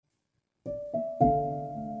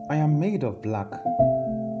made of black.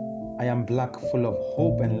 I am black, full of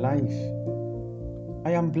hope and life.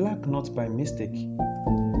 I am black not by mistake.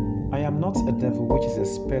 I am not a devil which is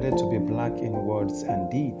expected to be black in words and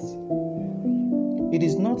deeds. It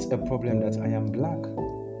is not a problem that I am black.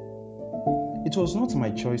 It was not my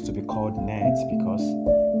choice to be called Ned because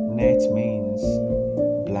Ned means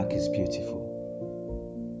black is beautiful.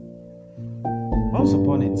 Once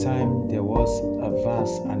upon a time, there was a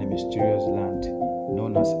vast and a mysterious land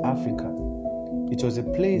known as Africa. It was a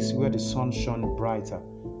place where the sun shone brighter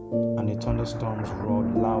and the thunderstorms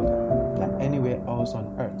roared louder than anywhere else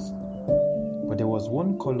on earth. But there was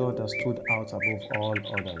one color that stood out above all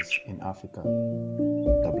others in Africa: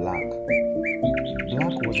 the black.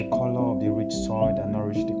 Black was the color of the rich soil that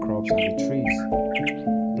nourished the crops and the trees.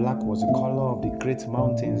 Black was the color of the great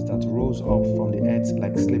mountains that rose up from the earth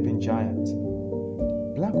like sleeping giants.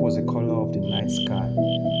 Black was the color of the night sky,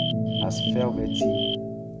 as velvety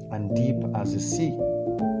and deep as the sea.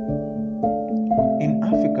 In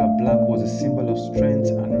Africa, black was a symbol of strength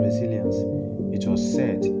and resilience. It was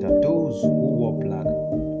said that those who wore black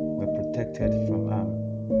were protected from harm,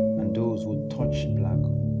 and those who touched black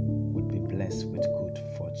would be blessed with